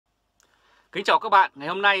Kính chào các bạn ngày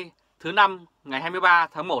hôm nay thứ Năm ngày 23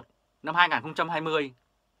 tháng 1 năm 2020.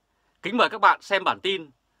 Kính mời các bạn xem bản tin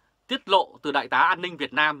tiết lộ từ Đại tá An ninh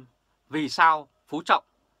Việt Nam vì sao Phú Trọng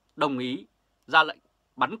đồng ý ra lệnh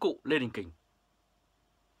bắn cụ Lê Đình Kình.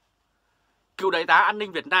 Cựu Đại tá An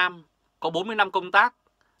ninh Việt Nam có 40 năm công tác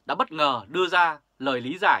đã bất ngờ đưa ra lời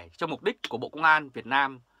lý giải cho mục đích của Bộ Công an Việt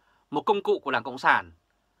Nam, một công cụ của Đảng Cộng sản,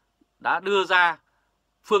 đã đưa ra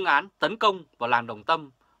phương án tấn công vào làng Đồng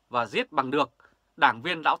Tâm và giết bằng được đảng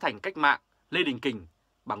viên lão thành cách mạng Lê Đình Kình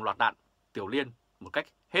bằng loạt đạn tiểu liên một cách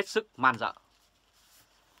hết sức man dợ.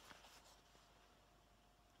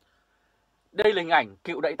 Đây là hình ảnh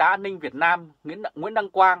cựu Đại tá An ninh Việt Nam Nguyễn Đăng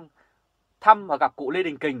Quang thăm và gặp cụ Lê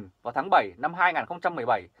Đình Kình vào tháng 7 năm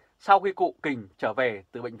 2017 sau khi cụ Kình trở về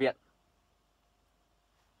từ bệnh viện.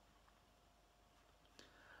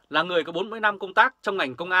 Là người có 40 năm công tác trong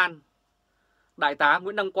ngành công an, Đại tá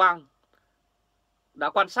Nguyễn Đăng Quang đã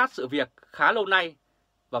quan sát sự việc khá lâu nay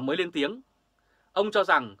và mới lên tiếng. Ông cho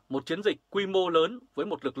rằng một chiến dịch quy mô lớn với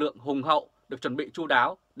một lực lượng hùng hậu được chuẩn bị chu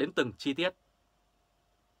đáo đến từng chi tiết.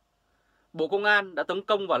 Bộ Công an đã tấn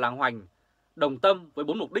công vào làng Hoành, Đồng Tâm với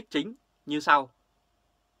 4 mục đích chính như sau.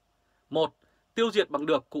 1. Tiêu diệt bằng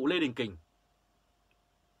được cụ Lê Đình Kình.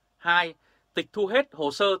 2. Tịch thu hết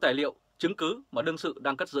hồ sơ tài liệu, chứng cứ mà đương sự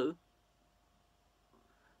đang cất giữ.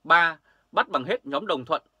 3. Bắt bằng hết nhóm Đồng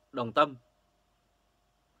Thuận, Đồng Tâm.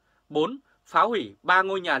 4. Phá hủy 3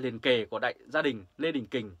 ngôi nhà liền kề của gia đình Lê Đình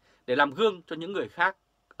Kình để làm gương cho những người khác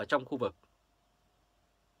ở trong khu vực.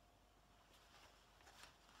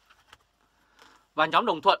 Và nhóm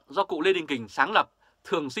Đồng Thuận do cụ Lê Đình Kình sáng lập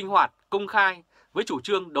thường sinh hoạt công khai với chủ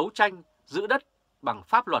trương đấu tranh giữ đất bằng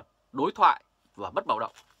pháp luật, đối thoại và bất bạo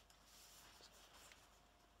động.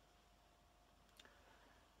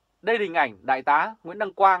 Đây là hình ảnh Đại tá Nguyễn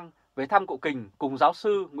Đăng Quang về thăm cụ Kình cùng giáo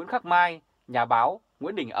sư Nguyễn Khắc Mai, nhà báo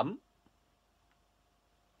Nguyễn Đình Ấm.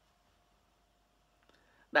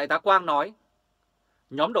 Đại tá Quang nói,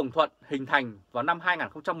 nhóm Đồng Thuận hình thành vào năm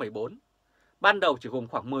 2014, ban đầu chỉ gồm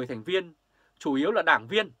khoảng 10 thành viên, chủ yếu là đảng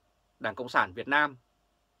viên Đảng Cộng sản Việt Nam.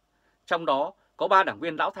 Trong đó có 3 đảng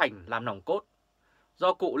viên lão thành làm nòng cốt,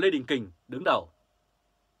 do cụ Lê Đình Kình đứng đầu.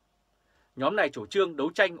 Nhóm này chủ trương đấu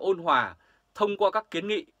tranh ôn hòa thông qua các kiến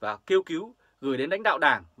nghị và kêu cứu gửi đến lãnh đạo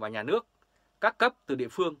Đảng và nhà nước, các cấp từ địa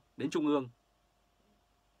phương đến trung ương.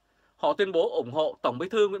 Họ tuyên bố ủng hộ Tổng Bí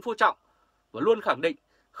thư Nguyễn Phú Trọng và luôn khẳng định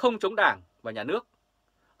không chống Đảng và nhà nước.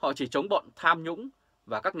 Họ chỉ chống bọn tham nhũng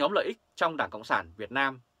và các nhóm lợi ích trong Đảng Cộng sản Việt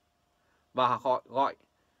Nam. Và họ gọi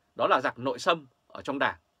đó là giặc nội xâm ở trong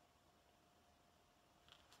Đảng.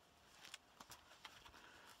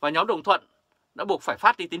 Và nhóm Đồng Thuận đã buộc phải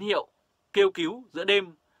phát đi tín hiệu kêu cứu giữa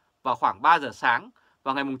đêm vào khoảng 3 giờ sáng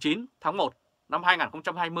vào ngày 9 tháng 1 năm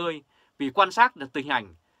 2020 vì quan sát được tình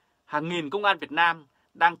hình hàng nghìn công an Việt Nam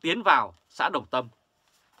đang tiến vào xã Đồng Tâm.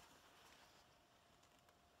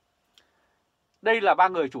 Đây là 3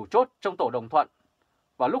 người chủ chốt trong tổ Đồng Thuận.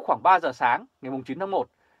 Vào lúc khoảng 3 giờ sáng ngày 9 tháng 1,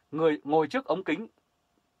 người ngồi trước ống kính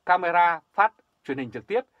camera phát truyền hình trực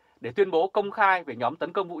tiếp để tuyên bố công khai về nhóm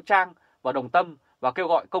tấn công vũ trang vào Đồng Tâm và kêu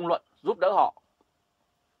gọi công luận giúp đỡ họ.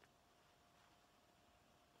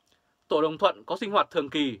 Tổ Đồng Thuận có sinh hoạt thường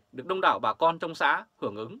kỳ được đông đảo bà con trong xã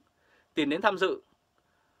hưởng ứng, tìm đến tham dự.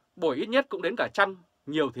 Buổi ít nhất cũng đến cả trăm,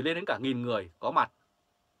 nhiều thì lên đến cả nghìn người có mặt.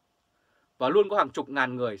 Và luôn có hàng chục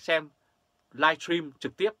ngàn người xem livestream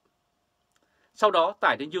trực tiếp. Sau đó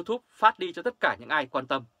tải đến YouTube phát đi cho tất cả những ai quan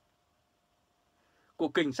tâm. Cụ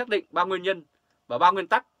Kình xác định 3 nguyên nhân và 3 nguyên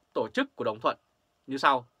tắc tổ chức của Đồng Thuận như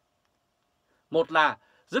sau. Một là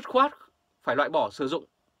dứt khoát phải loại bỏ sử dụng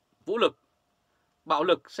vũ lực. Bạo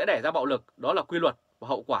lực sẽ đẻ ra bạo lực, đó là quy luật và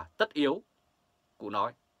hậu quả tất yếu, cụ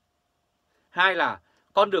nói. 2 là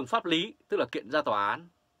con đường pháp lý, tức là kiện ra tòa án.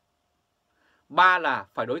 3 là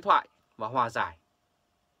phải đối thoại và hòa giải.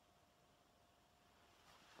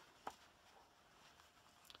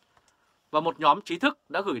 Và một nhóm trí thức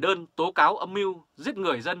đã gửi đơn tố cáo âm mưu giết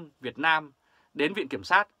người dân Việt Nam đến Viện Kiểm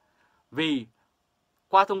sát vì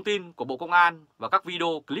qua thông tin của Bộ Công an và các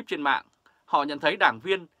video clip trên mạng, họ nhận thấy đảng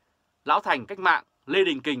viên lão thành cách mạng Lê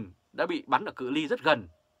Đình Kình đã bị bắn ở cự ly rất gần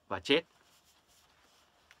và chết.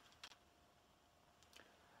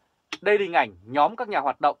 Đây là hình ảnh nhóm các nhà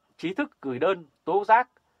hoạt động trí thức gửi đơn tố giác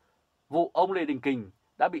vụ ông Lê Đình Kình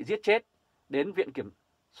đã bị giết chết đến Viện Kiểm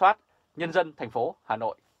soát Nhân dân thành phố Hà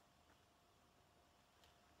Nội.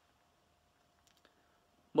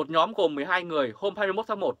 Một nhóm gồm 12 người hôm 21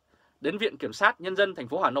 tháng 1 đến Viện Kiểm sát Nhân dân thành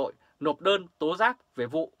phố Hà Nội nộp đơn tố giác về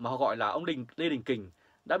vụ mà họ gọi là ông Lê Đình Kình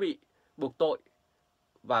đã bị buộc tội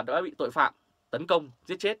và đã bị tội phạm tấn công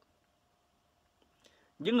giết chết.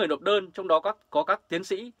 Những người nộp đơn trong đó có các tiến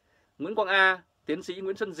sĩ Nguyễn Quang A, tiến sĩ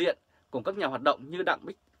Nguyễn Xuân Diện, cùng các nhà hoạt động như Đặng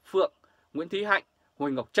Bích Phượng, Nguyễn Thúy Hạnh,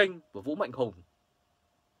 Huỳnh Ngọc Chênh và Vũ Mạnh Hùng.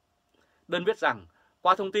 Đơn viết rằng,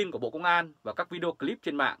 qua thông tin của Bộ Công an và các video clip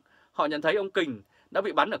trên mạng, họ nhận thấy ông Kình đã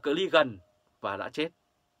bị bắn ở cự ly gần và đã chết.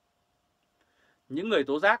 Những người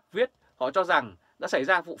tố giác viết họ cho rằng đã xảy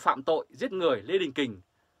ra vụ phạm tội giết người Lê Đình Kình,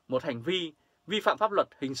 một hành vi vi phạm pháp luật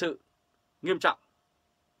hình sự nghiêm trọng.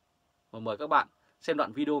 Và mời các bạn xem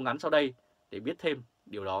đoạn video ngắn sau đây để biết thêm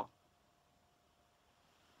điều đó.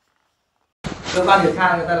 Cơ quan điều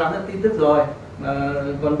tra người ta nắm được tin tức rồi,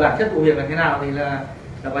 còn bản chất vụ việc là thế nào thì là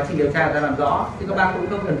quá trình điều tra người ta làm rõ, chứ các bác cũng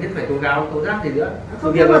không cần thiết phải tố cáo tố giác gì nữa.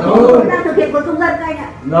 Vụ việc là chúng ta thực hiện của công dân anh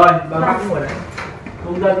ạ. Rồi, bà bác cũng ngồi đấy.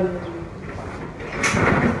 Công dân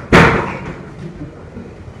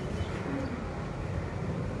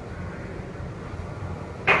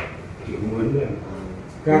chỉ muốn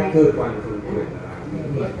các cơ quan công quyền.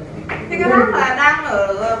 Thế các bác là đang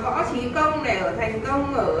ở Võ Trí Công này, ở Thành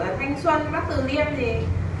Công, ở Thanh Xuân, Bắc Từ Liêm thì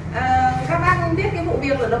các bác biết cái vụ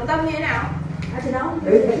việc ở Đồng Tâm như thế nào? Thì đó.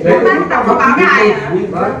 Các bác đọc có báo đài hả?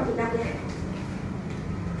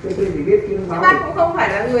 Các bác cũng không phải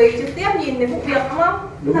là người trực tiếp nhìn thấy vụ việc đúng không?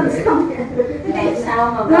 Không. Tại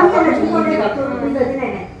sao mà là chúng tôi bây giờ thế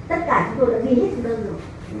này, tất cả chúng tôi đã ghi hết thực đơn rồi.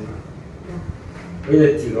 Bây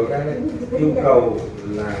giờ chỉ có cái yêu cầu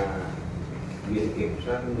là viện kiểm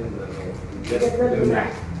soát nhân dân đơn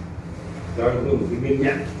này cho chúng tôi một cái biên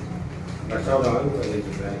nhận, và sau đó như vậy là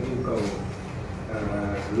chỉ là yêu cầu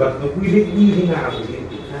luật nó quy định như thế nào thì viện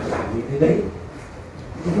kiểm soát làm như thế đấy.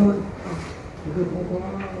 Thế thôi. Tôi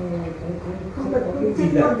không có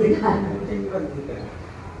tranh luận gì cả.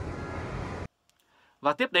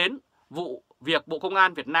 Và tiếp đến, vụ việc Bộ Công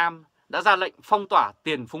an Việt Nam đã ra lệnh phong tỏa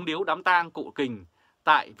tiền phúng điếu đám tang cụ Kình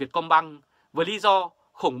tại Vietcombank với lý do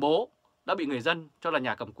khủng bố đã bị người dân cho là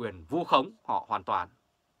nhà cầm quyền vu khống họ hoàn toàn.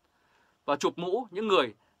 Và chụp mũ những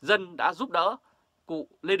người dân đã giúp đỡ cụ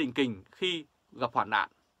Lê Đình Kình khi gặp hoạn nạn.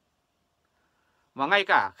 Và ngay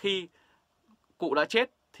cả khi cụ đã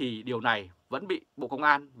chết thì điều này vẫn bị Bộ Công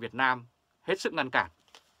an Việt Nam hết sức ngăn cản.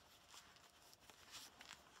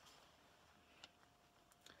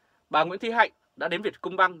 Bà Nguyễn Thúy Hạnh đã đến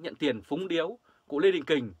Vietcombank nhận tiền phúng điếu cụ Lê Đình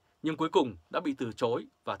Kình nhưng cuối cùng đã bị từ chối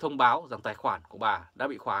và thông báo rằng tài khoản của bà đã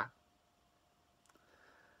bị khóa.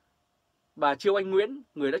 Bà Chiêu Anh Nguyễn,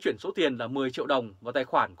 người đã chuyển số tiền là 10 triệu đồng vào tài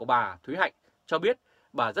khoản của bà Thúy Hạnh, cho biết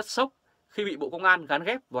bà rất sốc khi bị Bộ Công an gán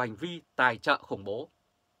ghép vào hành vi tài trợ khủng bố.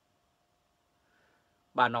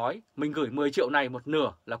 Bà nói mình gửi 10 triệu này một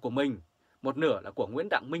nửa là của mình, một nửa là của Nguyễn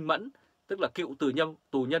Đặng Minh Mẫn, tức là cựu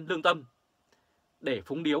tù nhân lương tâm, để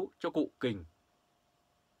phúng điếu cho cụ Kình.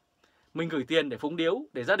 Mình gửi tiền để phúng điếu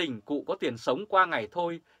để gia đình cụ có tiền sống qua ngày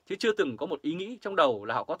thôi, chứ chưa từng có một ý nghĩ trong đầu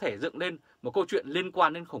là họ có thể dựng lên một câu chuyện liên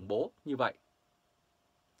quan đến khủng bố như vậy.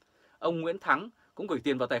 Ông Nguyễn Thắng cũng gửi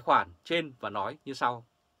tiền vào tài khoản trên và nói như sau.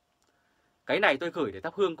 Cái này tôi gửi để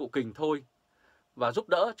thắp hương cụ Kình thôi, và giúp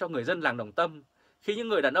đỡ cho người dân làng Đồng Tâm. Khi những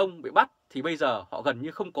người đàn ông bị bắt thì bây giờ họ gần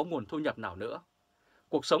như không có nguồn thu nhập nào nữa.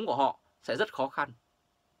 Cuộc sống của họ sẽ rất khó khăn.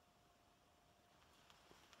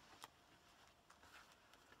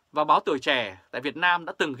 Và báo Tuổi Trẻ tại Việt Nam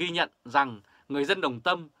đã từng ghi nhận rằng người dân Đồng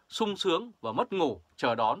Tâm sung sướng và mất ngủ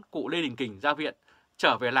chờ đón cụ Lê Đình Kình ra viện,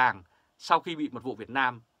 trở về làng sau khi bị một vụ Việt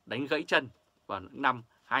Nam đánh gãy chân vào năm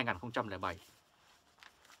 2007.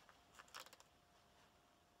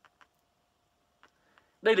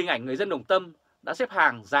 Đây là hình ảnh người dân Đồng Tâm đã xếp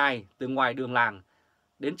hàng dài từ ngoài đường làng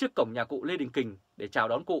đến trước cổng nhà cụ Lê Đình Kình để chào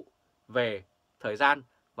đón cụ về thời gian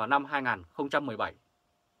vào năm 2017.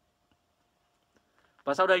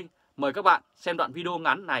 Và sau đây, mời các bạn xem đoạn video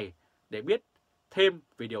ngắn này để biết thêm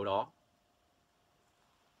về điều đó.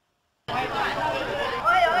 Ôi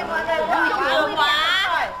ôi, mọi người thương quá.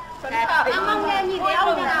 Mong nghe nhìn thấy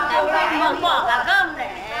ông nào bỏ cả cơm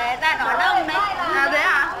để ra đón ông đấy. À thế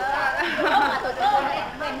à? Không mà thổi cơm đấy,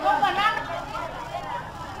 mình không còn ăn.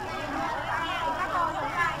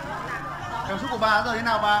 Cảm xúc của bà giờ thế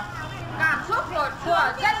nào bà? Cảm xúc rồi,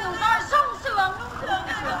 của chân chúng tôi sung sướng.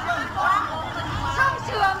 Sung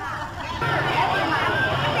sướng.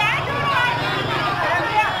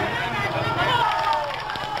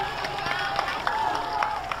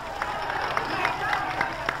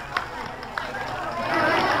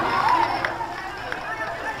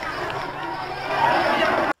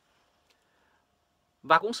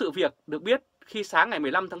 Và cũng sự việc được biết khi sáng ngày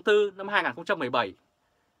 15 tháng 4 năm 2017,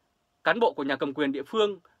 cán bộ của nhà cầm quyền địa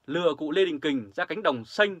phương lừa cụ Lê Đình Kình ra cánh đồng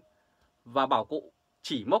xanh và bảo cụ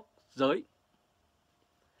chỉ mốc giới.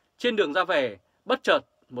 Trên đường ra về, bất chợt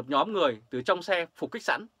một nhóm người từ trong xe phục kích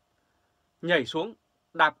sẵn, nhảy xuống,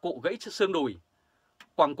 đạp cụ gãy xương đùi,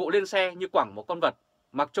 quẳng cụ lên xe như quẳng một con vật,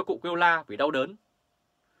 mặc cho cụ kêu la vì đau đớn.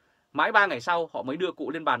 Mãi 3 ngày sau họ mới đưa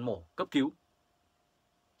cụ lên bàn mổ cấp cứu.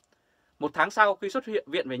 1 tháng sau khi xuất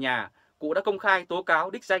viện về nhà, cụ đã công khai tố cáo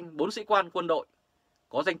đích danh 4 sĩ quan quân đội,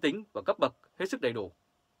 có danh tính và cấp bậc hết sức đầy đủ.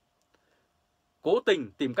 Cố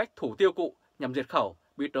tình tìm cách thủ tiêu cụ nhằm diệt khẩu,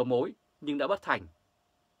 bịt đầu mối nhưng đã bất thành.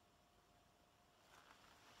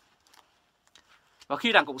 Và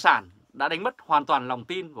khi Đảng Cộng sản đã đánh mất hoàn toàn lòng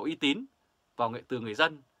tin và uy tín từ người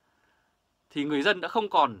dân, thì người dân đã không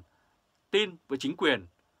còn tin với chính quyền,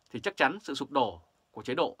 thì chắc chắn sự sụp đổ của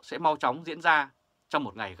chế độ sẽ mau chóng diễn ra trong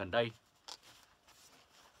một ngày gần đây.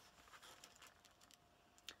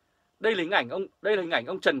 Đây là hình ảnh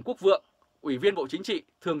ông Trần Quốc Vượng, Ủy viên Bộ Chính trị,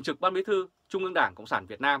 Thường trực Ban Bí thư Trung ương Đảng Cộng sản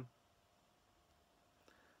Việt Nam.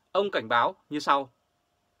 Ông cảnh báo như sau: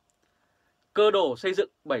 cơ đồ xây dựng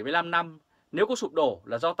 75 năm, nếu có sụp đổ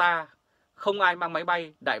là do ta, không ai mang máy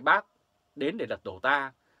bay đại bác đến để lật đổ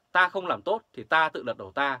ta. Ta không làm tốt thì ta tự lật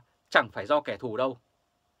đổ ta, chẳng phải do kẻ thù đâu.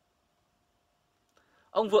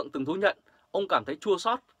 Ông Vượng từng thú nhận ông cảm thấy chua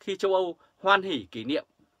xót khi châu Âu hoan hỉ kỷ niệm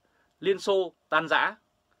Liên Xô tan rã,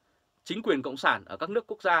 chính quyền cộng sản ở các nước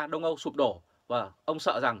quốc gia Đông Âu sụp đổ, và ông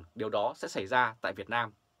sợ rằng điều đó sẽ xảy ra tại Việt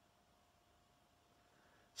Nam.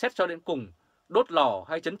 Xét cho đến cùng, đốt lò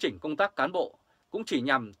hay chấn chỉnh công tác cán bộ cũng chỉ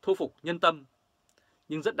nhằm thu phục nhân tâm.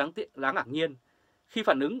 Nhưng rất đáng ngạc nhiên khi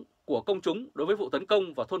phản ứng của công chúng đối với vụ tấn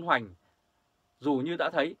công vào thôn Hoành, dù như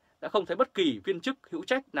đã không thấy bất kỳ viên chức hữu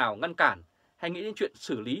trách nào ngăn cản hay nghĩ đến chuyện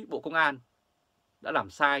xử lý Bộ Công an đã làm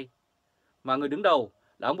sai, mà người đứng đầu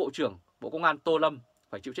là ông Bộ trưởng Bộ Công an Tô Lâm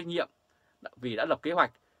phải chịu trách nhiệm vì đã lập kế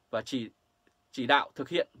hoạch và chỉ đạo thực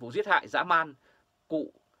hiện vụ giết hại dã man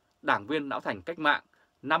cụ đảng viên lão thành cách mạng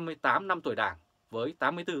 58 năm tuổi Đảng với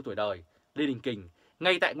 84 tuổi đời Lê Đình Kình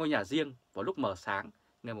ngay tại ngôi nhà riêng vào lúc mờ sáng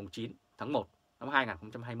ngày 9 tháng 1 năm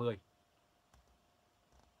 2020.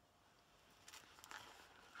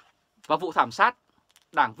 Và vụ thảm sát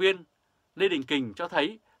đảng viên Lê Đình Kình cho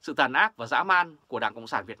thấy sự tàn ác và dã man của Đảng Cộng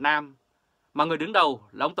sản Việt Nam, mà người đứng đầu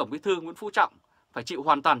là ông Tổng Bí thư Nguyễn Phú Trọng phải chịu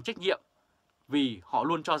hoàn toàn trách nhiệm vì họ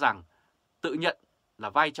luôn cho rằng tự nhận là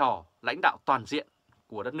vai trò lãnh đạo toàn diện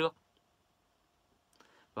của đất nước.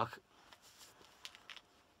 Và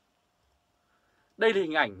đây là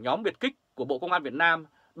hình ảnh nhóm biệt kích của Bộ Công an Việt Nam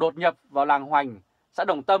đột nhập vào làng Hoành, xã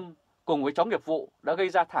Đồng Tâm cùng với chó nghiệp vụ đã gây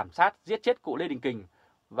ra thảm sát giết chết cụ Lê Đình Kình,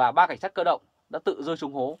 và 3 cảnh sát cơ động đã tự rơi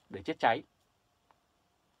xuống hố để chết cháy.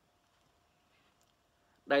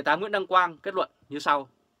 Đại tá Nguyễn Đăng Quang kết luận như sau: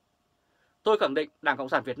 tôi khẳng định Đảng Cộng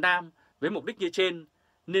sản Việt Nam với mục đích như trên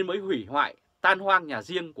nên mới hủy hoại, tan hoang nhà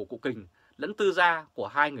riêng của cụ Kình lẫn tư gia của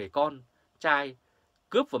 2 người con trai,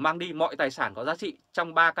 cướp và mang đi mọi tài sản có giá trị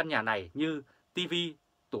trong 3 căn nhà này như tivi,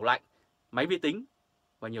 tủ lạnh, máy vi tính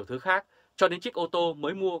và nhiều thứ khác, cho đến chiếc ô tô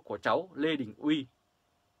mới mua của cháu Lê Đình Uy.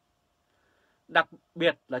 Đặc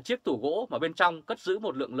biệt là chiếc tủ gỗ mà bên trong cất giữ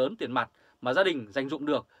một lượng lớn tiền mặt mà gia đình dành dụm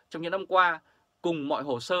được trong những năm qua, cùng mọi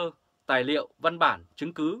hồ sơ, tài liệu, văn bản,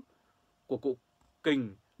 chứng cứ của cụ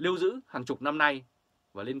Kình lưu giữ hàng chục năm nay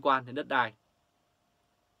và liên quan đến đất đai.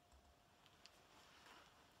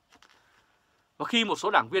 Và khi một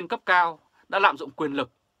số đảng viên cấp cao đã lạm dụng quyền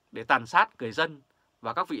lực để tàn sát người dân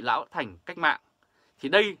và các vị lão thành cách mạng, thì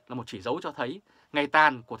đây là một chỉ dấu cho thấy ngày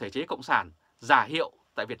tàn của thể chế cộng sản giả hiệu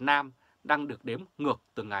tại Việt Nam đang được đếm ngược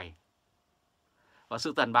từng ngày. Và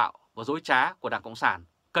sự tàn bạo và dối trá của Đảng Cộng sản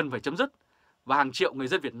cần phải chấm dứt, và hàng triệu người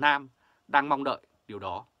dân Việt Nam đang mong đợi điều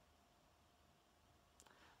đó.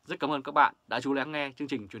 Rất cảm ơn các bạn đã chú ý lắng nghe chương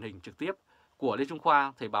trình truyền hình trực tiếp của Lê Trung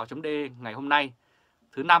Khoa thoibao.de ngày hôm nay,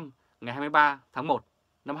 thứ Năm, ngày 23 tháng 1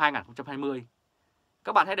 năm 2020.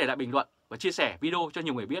 Các bạn hãy để lại bình luận và chia sẻ video cho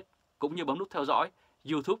nhiều người biết, cũng như bấm nút theo dõi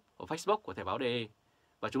YouTube và Facebook của thoibao.de.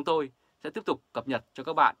 Và chúng tôi sẽ tiếp tục cập nhật cho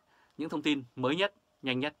các bạn những thông tin mới nhất,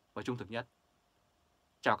 nhanh nhất và trung thực nhất.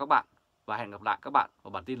 Chào các bạn và hẹn gặp lại các bạn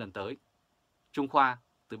vào bản tin lần tới. Trung Khoa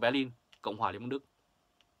từ Berlin, Cộng hòa Liên bang Đức.